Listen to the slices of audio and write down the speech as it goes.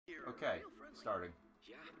Okay, starting.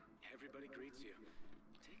 Yeah, everybody greets you.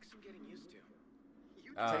 Takes some getting used to.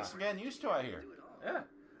 Takes some getting used to, I hear. Yeah.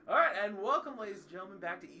 All right, and welcome, ladies and gentlemen,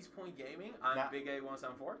 back to East Point Gaming. I'm Now- Big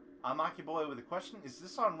A174. I'm Aki Boy with a question. Is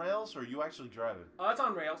this on rails or are you actually driving? It's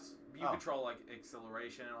on rails. You Oh. control like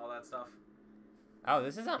acceleration and all that stuff. Oh,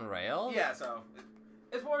 this is on rails? Yeah, so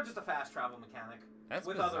it's more just a fast travel mechanic. That's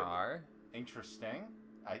with bizarre. Interesting.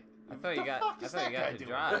 I thought you got to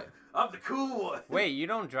drive. I'm the cool one. Wait, you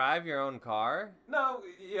don't drive your own car? No,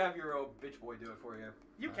 you have your old bitch boy do it for you.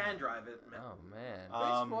 You can drive it. Man. Oh man.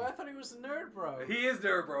 Bitch boy, I thought he was a nerd, bro. He is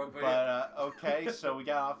nerd, bro. But, okay, so we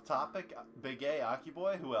got off topic. Big A, Aki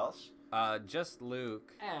Boy, who else? Just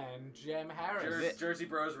Luke. And Jem Harris. Jersey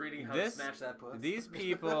Bros reading how to smash that puss. These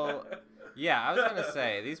people, yeah, I was gonna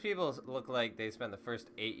say these people look like they spent the first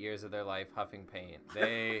 8 years of their life huffing paint.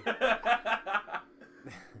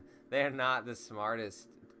 They're not the smartest.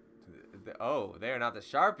 They're not the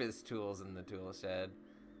sharpest tools in the tool shed.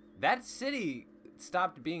 That city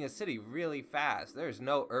stopped being a city really fast. There's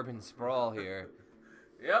no urban sprawl here.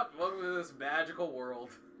 Yep, welcome to this magical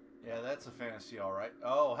world. Yeah, that's a fantasy, all right.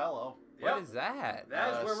 Oh, hello. Yep. What is that?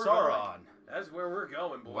 That's where we're Sauron. going. That's where we're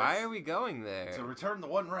going, boys. Why are we going there? To return the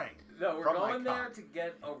One Ring. No, we're from my going there cock. to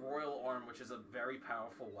get a royal arm, which is a very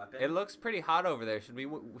powerful weapon. It looks pretty hot over there. Should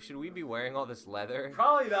we be wearing all this leather?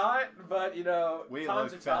 Probably not, but you know, We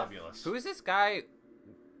times look are tough. fabulous. Who is this guy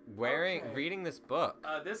Okay. reading this book?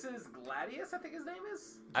 This is Gladius, I think his name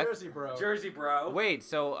is. Jersey bro. Jersey Bro. Wait,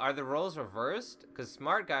 so are the roles reversed? Because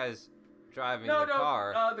smart guy's driving no, the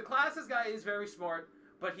car. the classes guy is very smart,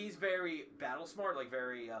 but he's very battle smart, like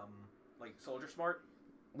very like soldier smart.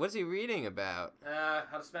 What's he reading about?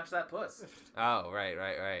 How to smash that puss. Oh,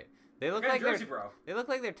 right. They look Okay, like Jersey they're Bro. they look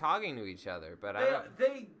like they're talking to each other, but I don't.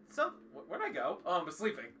 Where'd I go? Oh, I'm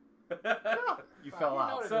sleeping. You fell You out.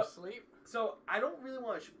 know to So- sleep. So I don't really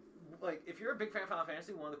want to, like, if you're a big fan of Final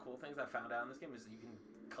Fantasy, one of the cool things I found out in this game is that you can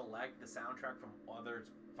collect the soundtrack from other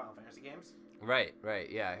Final Fantasy games. Right.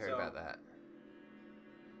 Yeah, I heard So- about that.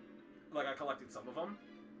 Like, I collected some of them,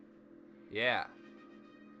 Yeah.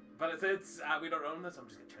 but it's we don't own this, I'm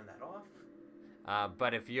just gonna turn that off.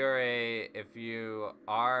 But if you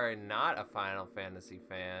are not a Final Fantasy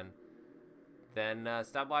fan, then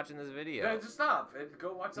stop watching this video. Yeah, just stop and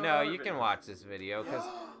go watch some No, other you can videos. watch this video because.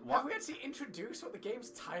 Have we actually introduced what the game's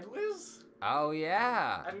title is? Oh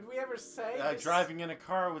yeah. Did we ever say? this? Driving in a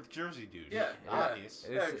car with Jersey dudes. Yeah, Obvious.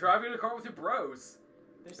 yeah. Yeah, driving in a car with your bros.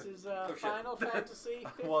 This is shit. Final Fantasy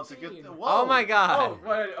 15. Well, it's a good. Whoa. Oh my God.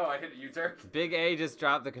 I hit a U-turn. Big A just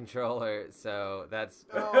dropped the controller, so that's.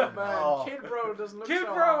 Oh man, Oh. Kid Bro doesn't look Kid so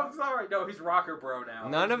Bro, hot. I'm sorry. No, he's Rocker Bro now.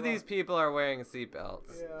 None of these people are wearing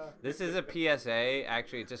seatbelts. Yeah. This is a PSA.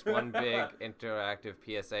 Actually, it's just one big interactive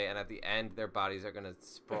PSA, and at the end, their bodies are gonna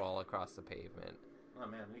sprawl across the pavement. Oh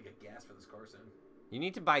man, I need to get gas for this car soon. You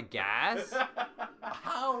need to buy gas?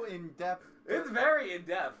 How in depth? It's very in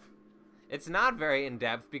depth. It's not very in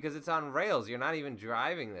depth because it's on rails. You're not even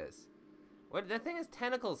driving this. What? That thing has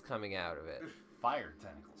tentacles coming out of it. Fire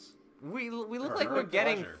tentacles. We look For like we're her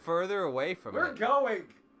getting pleasure. further away from We're it. going.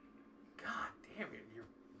 God damn it! You're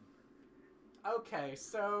Okay,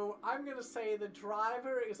 so I'm gonna say the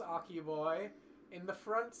driver is Aki Boy. In the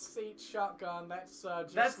front seat shotgun, that's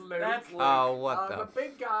just Luke. That's Luke. Oh, what The the?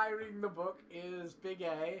 big guy reading the book is Big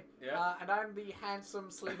A. Yeah. And I'm the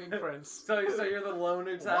handsome sleeping prince. So you're the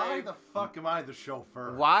loner type. Why the fuck am I the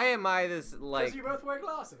chauffeur? Why am I this Because like? you both wear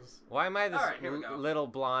glasses. Why am I this Alright, here we go. little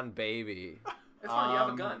blonde baby? It's fine. You have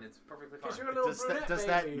a Um, gun. It's perfectly fine. Because you're a little brunette Does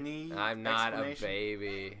that baby. need I'm not a explanation?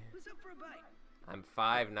 baby. Who's up for a bite? I'm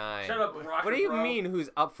 5'9". Shut up, Rocker What do you Bro. mean? Who's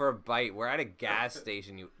up for a bite? We're at a gas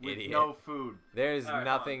station, you With idiot. no food. There's All right,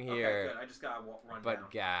 nothing fine. here Okay, good. I just gotta run but down.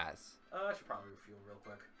 gas. I should probably refuel real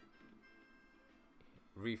quick.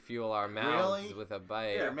 Refuel our mouths Really? with a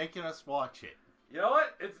bite. They're making us watch it. You know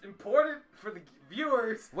what? It's important for the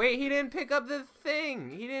viewers. Wait, he didn't pick up the thing.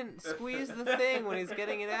 He didn't squeeze the thing when he's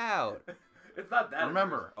getting it out. It's not that.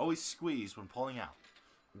 Remember, always squeeze when pulling out.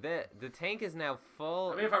 The tank is now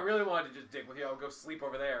full. I mean, if I really wanted to just dig with you, I would go sleep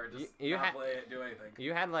over there and just You not ha- play it, do anything.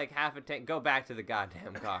 You had like half a tank. Go back to the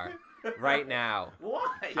goddamn car right now.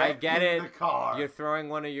 Why? I get in it. The car. You're throwing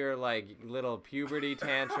one of your like little puberty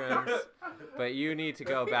tantrums, but you need to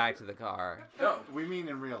go back to the car. No. We mean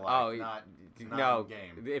in real Oh, life, not no. in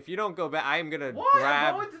game. If you don't go back, I'm gonna Why?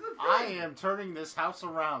 grab. I'm going to the thing. I am turning this house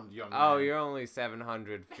around, young Oh, man. you're only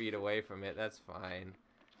 700 feet away from it. That's fine.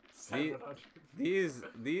 700.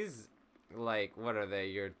 These, like, what are they?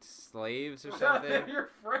 Your slaves or No, something? they're your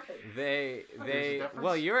friends. They, There's a difference?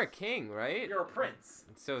 well, you're a king, right? You're a prince.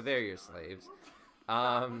 So they're your slaves.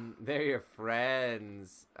 They're your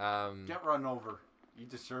friends. Get run over. You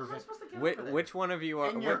deserve How am I it. supposed to get Which, over there? which one of you are?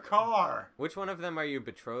 In your car. Which one of them are you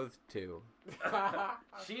betrothed to?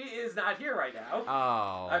 She is not here right now.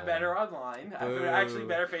 Oh. I met her online. I haven't actually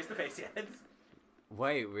met her face to face yet.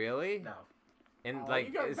 Wait, really? No. And Oh, like,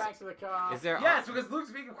 you go back to the car. is there? Yes, because Luke's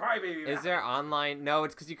being a crybaby. Is there online? No,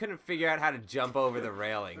 it's because you couldn't figure out how to jump over the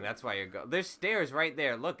railing. That's why you're There's stairs right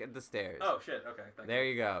there. Look at the stairs. Oh shit. Okay. Thank There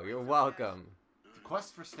you go. You're welcome. The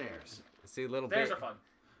quest for stairs. See, little Stairs bit. are fun.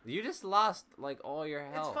 You just lost like all your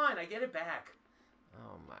health. It's fine. I get it back.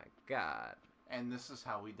 Oh my god. And this is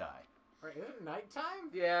how we die. Wait, is it nighttime?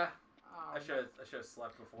 Yeah. Oh, I should have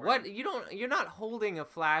slept before. What? You're not holding a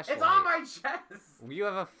flashlight. It's on my chest. You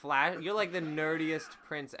have a flash. You're like the nerdiest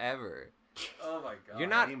prince ever. Oh my god. You're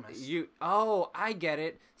not. famous. Oh, I get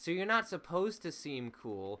it. So you're not supposed to seem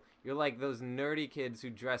cool. You're like those nerdy kids who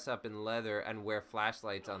dress up in leather and wear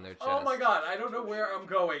flashlights on their chest. Oh my god. I don't know where I'm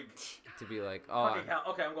going. To be like, oh. Fucking hell.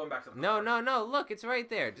 Okay, I'm going back to the No, car. no, no. Look, it's right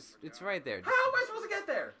there. It's right there. How am I supposed to get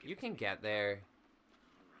there? You can get there.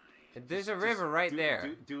 There's a Just river right do-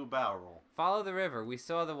 there. Do a barrel roll. Follow the river. We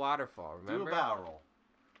saw the waterfall. Remember? Do a barrel roll.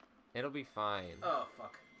 It'll be fine. Oh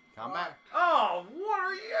fuck. Come back. Oh, what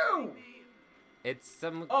are you? It's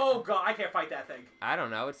some. Oh god, I can't fight that thing. I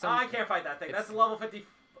don't know. It's some. I can't fight that thing. it's- That's level 50.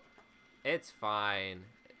 It's fine.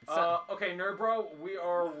 It's some- Okay, Nerd Bro, we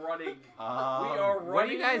are running. We Um, are running. what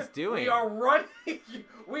are you guys doing? We are running.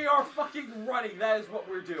 We are fucking running. That is what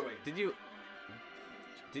we're doing.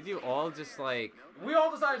 Did you all just like? We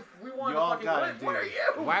all decided we wanted You to all fucking gotta win. do What are it.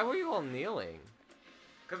 you? Why were you all kneeling?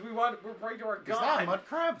 Because we're praying to our Is that god. a mud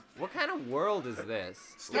crab? What kind of world is this?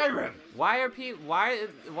 Skyrim. Why are people? Why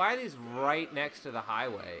are these right next to the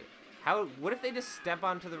highway? How? What if they just step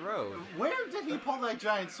onto the road? Where did he pull that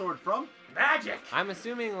giant sword from? Magic. I'm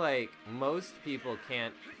assuming like most people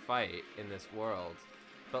can't fight in this world,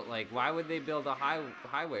 but like why would they build a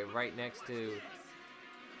highway right next to?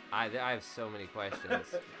 I have so many questions.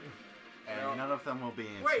 And none of them will be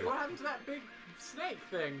answered. Wait, what happened to that big snake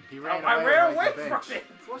thing? He Oh, ran I away ran like away a from bitch. it.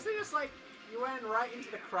 Was it just like you ran right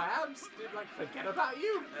into the crabs? Did it, like forget about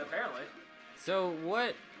you? Apparently. So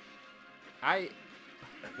what?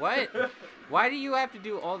 What? Why do you have to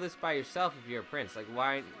do all this by yourself if you're a prince? Like,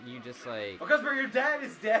 why aren't you just like Because your dad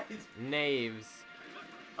is dead. knaves?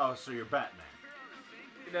 Oh, so you're Batman.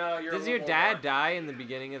 No, you're. Does a your little dad more. die in the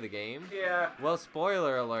beginning of the game? Yeah. Well,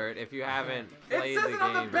 spoiler alert if you haven't It played says the it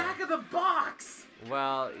on the game. back of the box.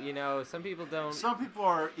 Well, you know, some people don't. Some people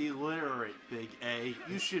are illiterate, Big A.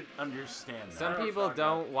 You should understand that. Some I don't people talk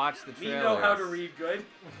don't watch the You trailers. know how to read good.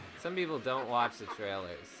 Some people don't watch the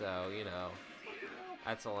trailers, so you know.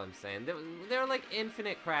 That's all I'm saying. There are like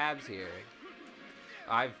infinite crabs here.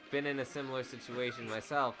 I've been in a similar situation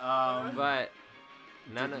myself, but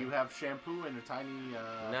none Did of you have shampoo and a tiny?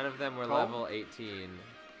 none of them were comb? level 18.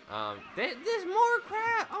 There's more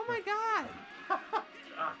crab. Oh my god!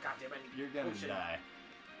 Ah, God damn it. You're gonna Oh, shit. die.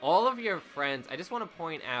 All of your friends. I just want to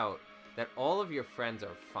point out that all of your friends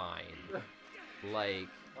are fine. Like,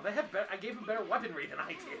 Well, they had. I gave them better weaponry than I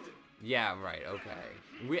did. yeah, right.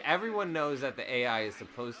 Okay. Everyone knows that the AI is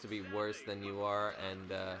supposed to be worse than you are,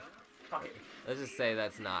 and Fuck it. let's just say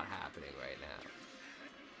that's not happening right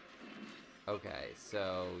now. Okay,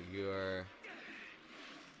 so you're.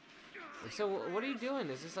 So what are you doing?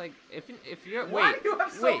 Is this like if you're Why wait do you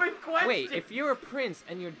have so wait many questions? wait if you're a prince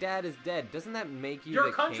and your dad is dead, doesn't that make you Your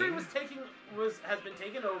the country king? has been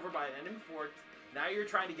taken over by an enemy fort. Now you're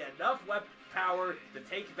trying to get enough weapon power to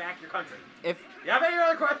take back your country. If You have any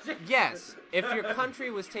other questions? yes, if your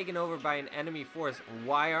country was taken over by an enemy force,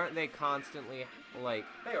 why aren't they constantly like?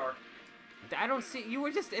 They are. I don't see. You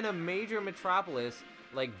were just in a major metropolis,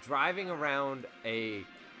 like driving around a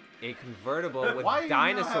convertible with Why do you not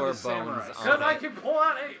have dinosaur a samurai bones sword? on Because I it. can pull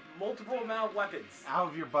out a multiple amount of weapons. Out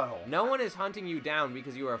of your butthole. No one is hunting you down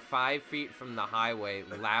because you are 5 feet from the highway,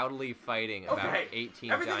 loudly fighting about Okay,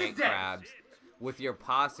 18 everything giant is dead. crabs, with your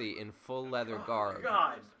posse in full leather garb,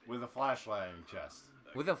 God. With a flashlight on your chest.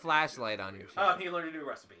 with a flashlight on your Oh, chest. he learned a new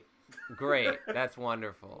recipe. Great, that's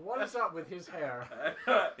wonderful. What is up with his hair?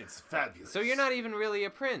 It's fabulous. So you're not even really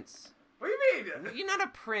a prince. What do you mean? You're not a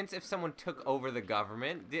prince if someone took over the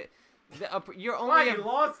government. You're Why? only He a,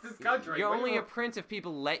 lost his country. you're What do only you- a prince if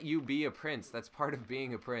people let you be a prince. That's part of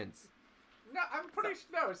being a prince. No, I'm pretty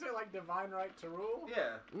sure. No, is it like divine right to rule?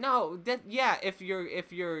 Yeah. No, yeah, if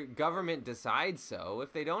your government decides so.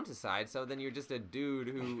 If they don't decide so, then you're just a dude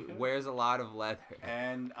who wears a lot of leather.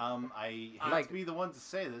 And I hate Like- to be the one to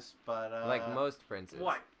say this, but Like most princes.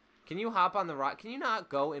 What? Can you hop on the rock? Can you not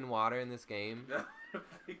go in water in this game? I don't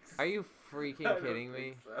think so. Are you I freaking don't kidding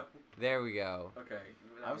think me? so. There we go. Okay.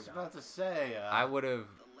 I was about to say. I would have.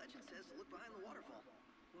 The legend says to look behind the waterfall.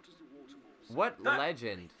 What does the waterfall say? What That-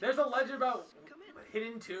 legend? There's a legend about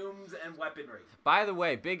hidden tombs and weaponry. By the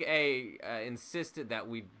way, Big A insisted that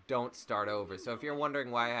we don't start over. So if you're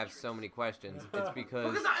wondering why I have so many questions, it's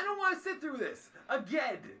because Because I don't want to sit through this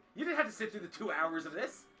again. You didn't have to sit through the 2 hours of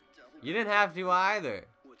this. you didn't have to either.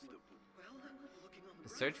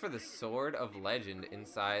 Search for the Sword of Legend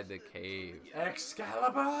inside the cave.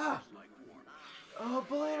 Excalibur!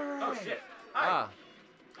 Obliterate! Oh shit! Hi. Ah.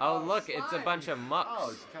 Oh, look, it's a slime. bunch of mucks. Oh,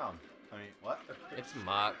 it's come. I mean, what? It's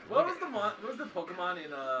muck. What Look was the Pokemon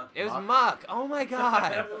in It was Muck? muck. Oh my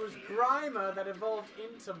god. It was Grimer that evolved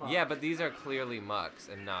into Muck. Yeah, but these are clearly mucks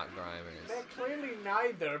and not Grimers. They're clearly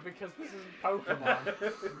neither because this is Pokemon.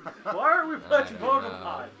 Why aren't we playing don't know.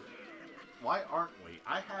 Pokemon? Why aren't we?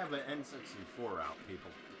 I have an N64 out, people.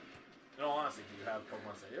 In all honesty, do you have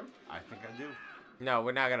Pokemon Stadium? I think I do. No,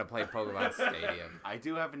 we're not gonna play Pokemon Stadium. I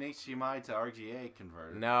do have an HDMI to RGA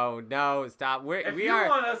converter. No, stop. If We you are.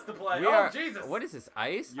 want us to play, We oh are. Jesus! What is this?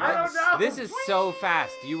 Ice? I don't know. This is so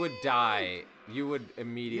fast. You would die. You would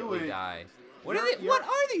immediately would- die. What are You're- they? What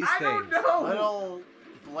are these I things? don't know. Little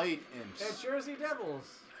blade They're imps. Jersey Devils.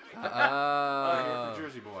 Oh, here Oh. for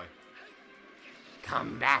Jersey Boy.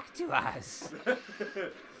 Come back to us,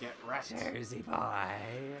 Get wrecked. Jersey boy.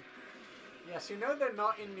 Yes, you know they're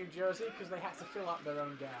not in New Jersey because they had to fill up their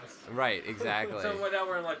own gas. Right, exactly. So now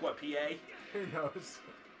we're in like what, PA? Who knows?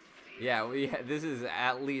 Yeah, this is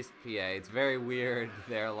at least PA. It's very weird.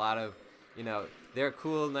 There are a lot of, they're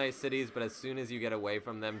cool, nice cities, but as soon as you get away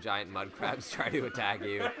from them, giant mud crabs try to attack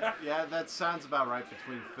you. Yeah, that sounds about right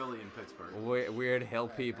between Philly and Pittsburgh. Weird hill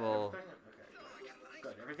people. Okay.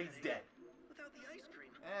 Good. Everything's dead.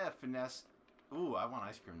 Finesse. Ooh, I want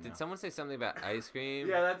ice cream now. Did someone say something about ice cream?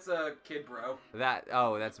 Yeah, that's Kid Bro.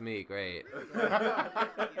 That's me. Great. All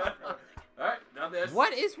right, now this.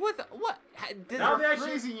 What is with what? Now they actually-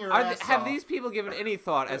 freezing your Are ass have off. these people given any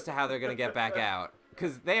thought as to how they're gonna get back out?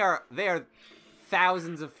 Because they are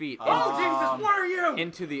thousands of feet Oh into, Jesus! What are you?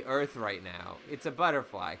 into the earth right now. It's a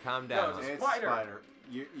butterfly. Calm down. it's It's Spider. spider.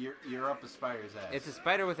 You're up a spider's ass. It's a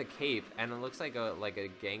spider with a cape, and it looks like a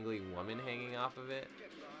gangly woman hanging off of it.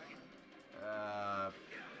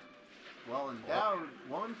 Well endowed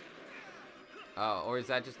woman. Oh, or is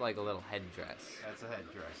that just like a little headdress? That's a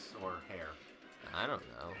headdress or hair. I don't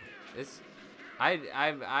know.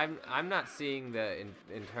 I'm not seeing the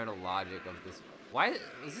internal logic of this. Why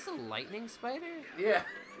is this a lightning spider? Yeah.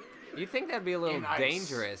 You think that'd be a little In ice.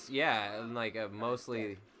 dangerous? Yeah, and like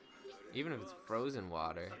mostly, even if it's frozen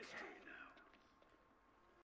water.